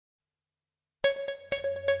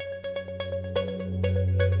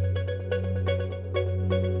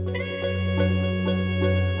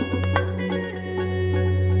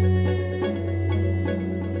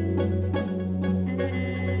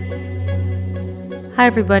Hi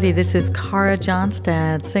everybody, this is Cara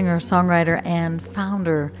Johnstad, singer, songwriter, and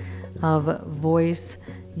founder of Voice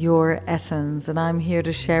Your Essence. And I'm here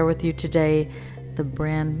to share with you today the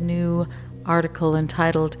brand new article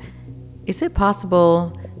entitled, Is it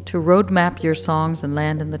possible to roadmap your songs and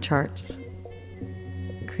land in the charts?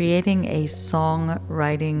 Creating a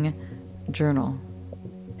songwriting journal.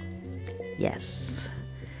 Yes.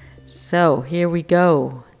 So here we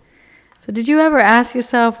go. So did you ever ask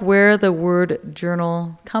yourself where the word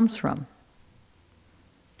journal comes from?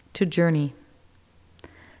 To journey.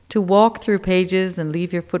 To walk through pages and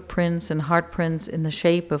leave your footprints and heartprints in the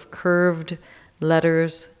shape of curved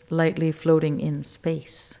letters lightly floating in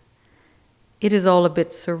space. It is all a bit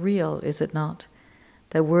surreal, is it not?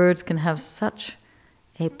 That words can have such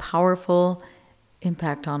a powerful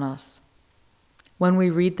impact on us. When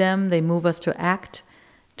we read them, they move us to act,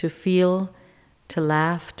 to feel, to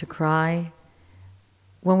laugh, to cry.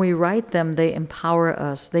 When we write them, they empower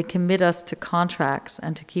us. They commit us to contracts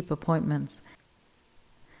and to keep appointments.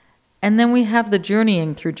 And then we have the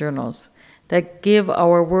journeying through journals that give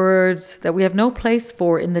our words that we have no place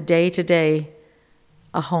for in the day-to-day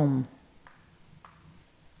a home.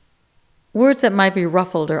 Words that might be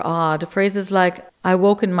ruffled or odd, phrases like, I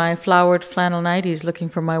woke in my flowered flannel nighties looking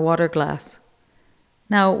for my water glass.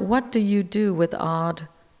 Now, what do you do with odd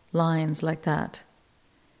lines like that?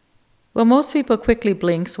 Well, most people quickly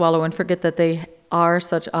blink, swallow, and forget that they are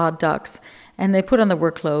such odd ducks, and they put on their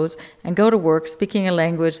work clothes and go to work speaking a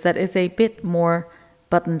language that is a bit more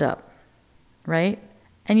buttoned up, right?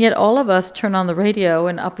 And yet all of us turn on the radio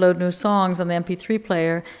and upload new songs on the MP3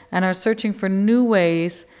 player and are searching for new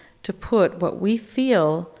ways to put what we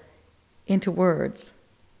feel into words.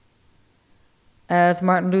 As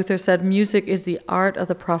Martin Luther said, music is the art of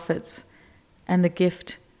the prophets and the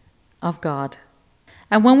gift of God.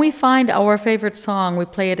 And when we find our favorite song, we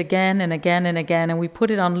play it again and again and again, and we put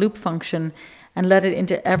it on loop function and let it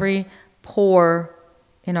into every pore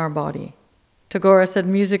in our body. Tagore said,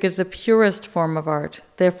 music is the purest form of art.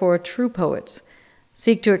 Therefore, true poets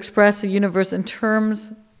seek to express the universe in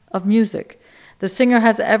terms of music. The singer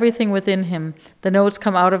has everything within him. The notes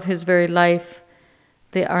come out of his very life.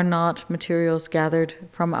 They are not materials gathered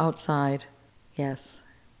from outside. Yes.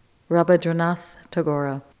 Rabindranath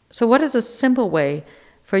Tagore. So what is a simple way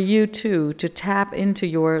for you too to tap into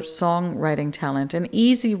your songwriting talent? An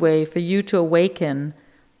easy way for you to awaken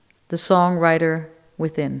the songwriter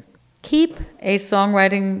within. Keep a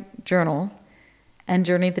songwriting journal and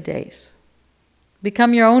journey the days.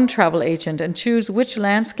 Become your own travel agent and choose which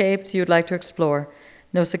landscapes you'd like to explore.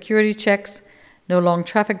 No security checks, no long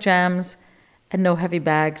traffic jams, and no heavy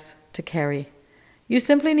bags to carry. You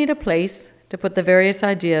simply need a place to put the various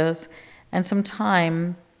ideas and some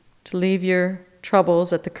time to leave your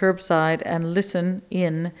troubles at the curbside and listen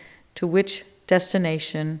in to which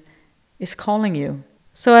destination is calling you.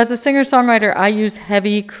 So as a singer-songwriter, I use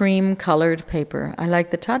heavy cream-colored paper. I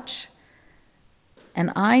like the touch.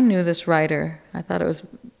 And I knew this writer. I thought it was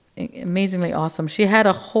amazingly awesome. She had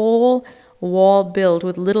a whole wall built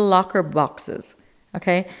with little locker boxes,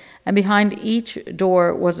 okay? And behind each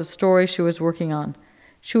door was a story she was working on.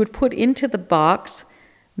 She would put into the box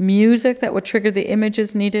music that would trigger the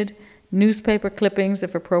images needed, newspaper clippings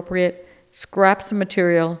if appropriate, scraps of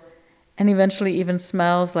material, and eventually even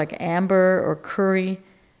smells like amber or curry.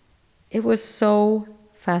 It was so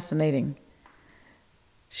fascinating.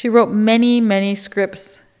 She wrote many, many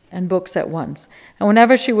scripts and books at once. And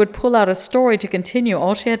whenever she would pull out a story to continue,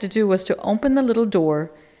 all she had to do was to open the little door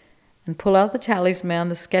and pull out the talisman,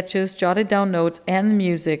 the sketches, jotted down notes, and the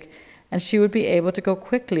music, and she would be able to go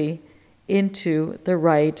quickly into the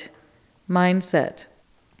right mindset.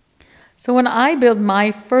 So when I build my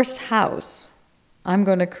first house, I'm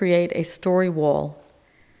going to create a story wall.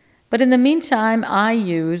 But in the meantime, I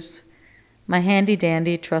used my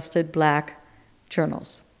handy-dandy trusted black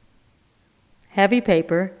journals. Heavy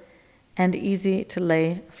paper and easy to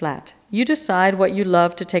lay flat. You decide what you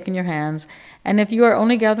love to take in your hands, and if you are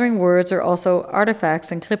only gathering words or also artifacts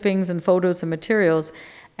and clippings and photos and materials,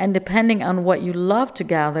 and depending on what you love to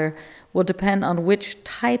gather will depend on which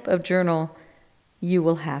type of journal you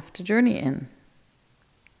will have to journey in.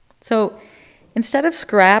 So instead of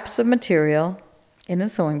scraps of material in a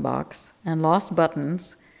sewing box and lost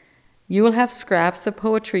buttons, you will have scraps of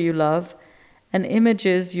poetry you love and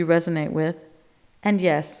images you resonate with, and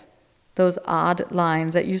yes, those odd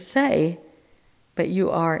lines that you say, but you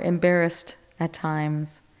are embarrassed at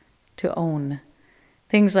times to own.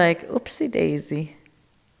 Things like oopsie daisy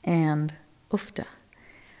and oofta.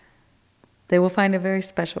 They will find a very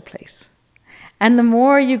special place. And the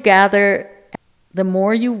more you gather, the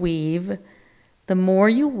more you weave,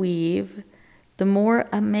 the the more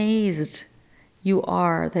amazed you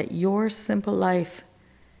are that your simple life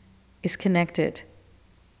is connected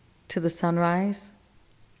to the sunrise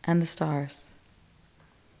and the stars.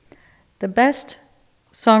 The best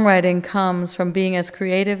songwriting comes from being as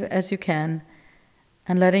creative as you can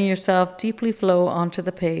and letting yourself deeply flow onto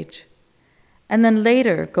the page. And then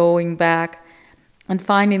later going back and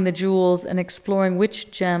finding the jewels and exploring which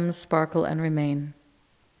gems sparkle and remain.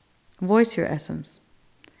 Voice your essence.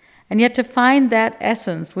 And yet to find that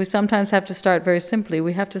essence, we sometimes have to start very simply.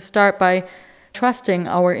 We have to start by trusting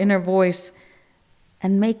our inner voice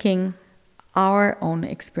and making our own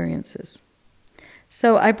experiences.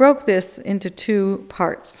 So I broke this into 2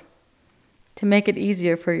 parts to make it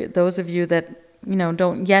easier for those of you that,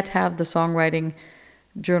 don't yet have the songwriting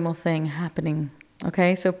journal thing happening.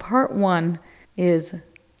 Okay, so part 1 is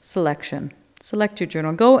selection. Select your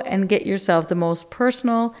journal. Go and get yourself the most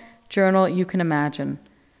personal journal you can imagine.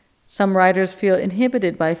 Some writers feel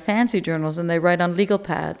inhibited by fancy journals and they write on legal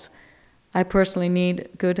pads. I personally need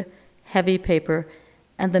good, heavy paper,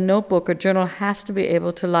 and the notebook or journal has to be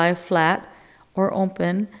able to lie flat or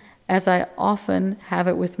open, as I often have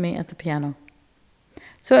it with me at the piano.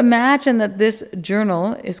 So imagine that this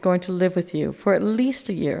journal is going to live with you for at least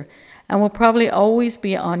a year and will probably always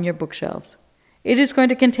be on your bookshelves. It is going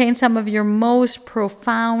to contain some of your most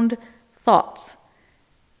profound thoughts.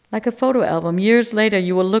 Like a photo album, years later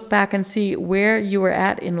you will look back and see where you were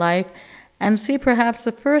at in life and see perhaps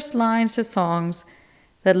the first lines to songs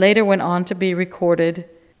that later went on to be recorded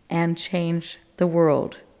and change the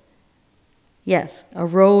world. Yes, a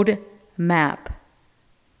road map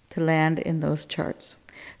to land in those charts.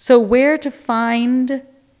 So where to find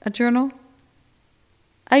a journal?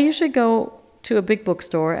 I usually go to a big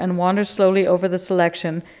bookstore and wander slowly over the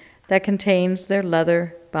selection that contains their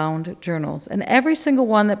leather-bound journals. And every single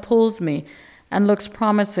one that pulls me and looks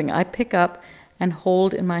promising, I pick up and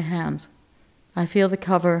hold in my hands. I feel the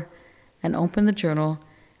cover and open the journal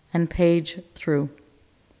and page through.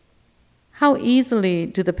 How easily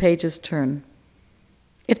do the pages turn?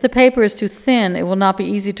 If the paper is too thin, it will not be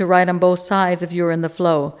easy to write on both sides if you're in the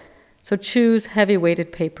flow. So choose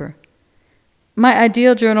heavy-weighted paper. My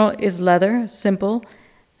ideal journal is leather, simple,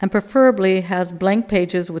 and preferably has blank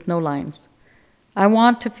pages with no lines. I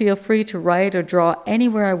want to feel free to write or draw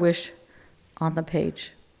anywhere I wish on the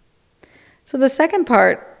page. So the second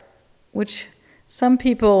part, which some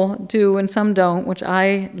people do and some don't, which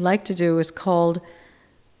I like to do, is called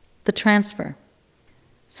the transfer.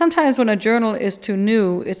 Sometimes when a journal is too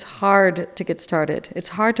new, it's hard to get started. It's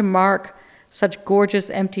hard to mark such gorgeous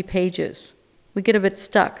empty pages. We get a bit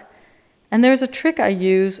stuck. And there's a trick I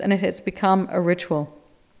use, and it has become a ritual.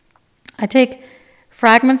 I take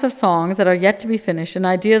fragments of songs that are yet to be finished and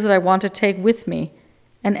ideas that I want to take with me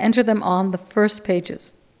and enter them on the first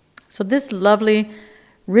pages. So this lovely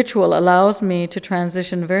ritual allows me to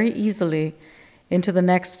transition very easily into the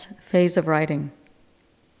next phase of writing.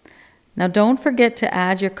 Now don't forget to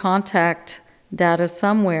add your contact data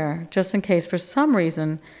somewhere, just in case for some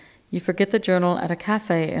reason you forget the journal at a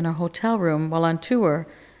cafe, in a hotel room, while on tour.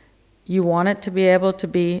 You want it to be able to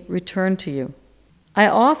be returned to you. I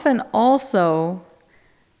often also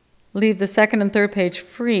leave the second and third page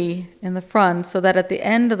free in the front so that at the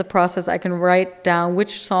end of the process I can write down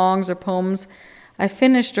which songs or poems I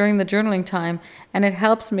finished during the journaling time, and it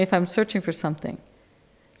helps me if I'm searching for something.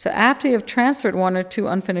 So after you have transferred 1 or 2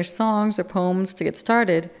 unfinished songs or poems to get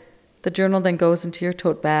started, the journal then goes into your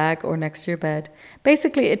tote bag or next to your bed.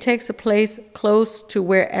 Basically, it takes a place close to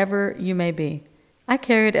wherever you may be. I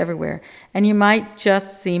carry it everywhere, and you might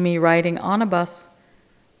just see me riding on a bus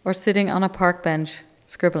or sitting on a park bench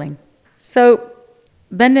scribbling. So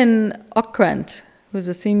Bendin Okrent, who's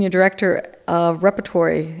a senior director of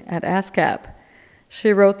repertory at ASCAP,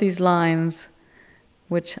 she wrote these lines,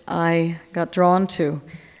 which I got drawn to,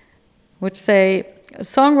 which say,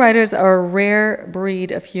 songwriters are a rare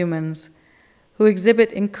breed of humans who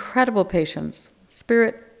exhibit incredible patience,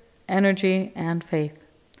 spirit, energy, and faith.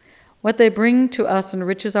 What they bring to us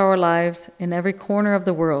enriches our lives in every corner of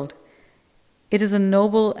the world. It is a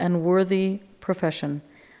noble and worthy profession.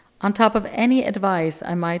 On top of any advice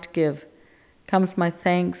I might give comes my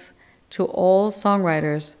thanks to all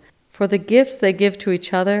songwriters for the gifts they give to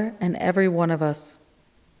each other and every one of us.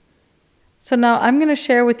 So now I'm going to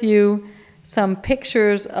share with you some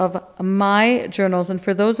pictures of my journals. And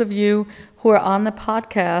for those of you who are on the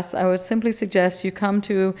podcast, I would simply suggest you come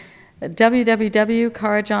to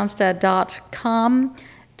www.karajohnstad.com,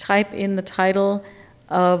 type in the title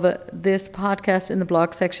of this podcast in the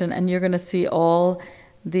blog section, and you're going to see all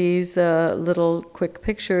these little quick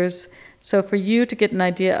pictures. So for you to get an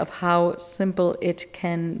idea of how simple it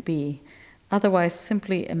can be. Otherwise,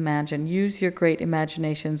 simply imagine. Use your great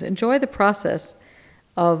imaginations. Enjoy the process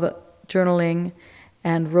of journaling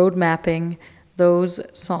and road mapping those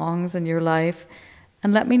songs in your life,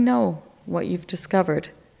 and let me know what you've discovered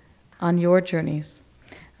on your journeys.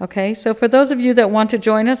 Okay, so for those of you that want to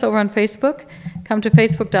join us over on Facebook, come to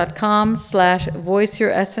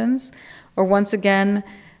facebook.com/voiceyouressence, or once again,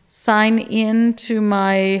 sign in to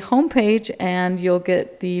my homepage and you'll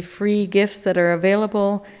get the free gifts that are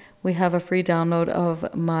available. We have a free download of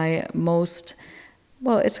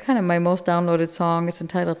it's kind of my most downloaded song. It's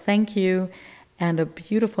entitled Thank You, and a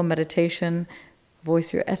beautiful meditation,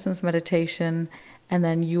 Voice Your Essence meditation, and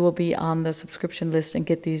then you will be on the subscription list and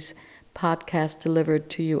get these podcasts delivered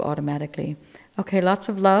to you automatically. Okay, lots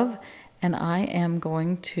of love, and I am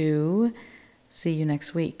going to see you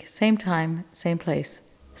next week. Same time, same place.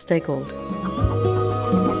 Stay gold.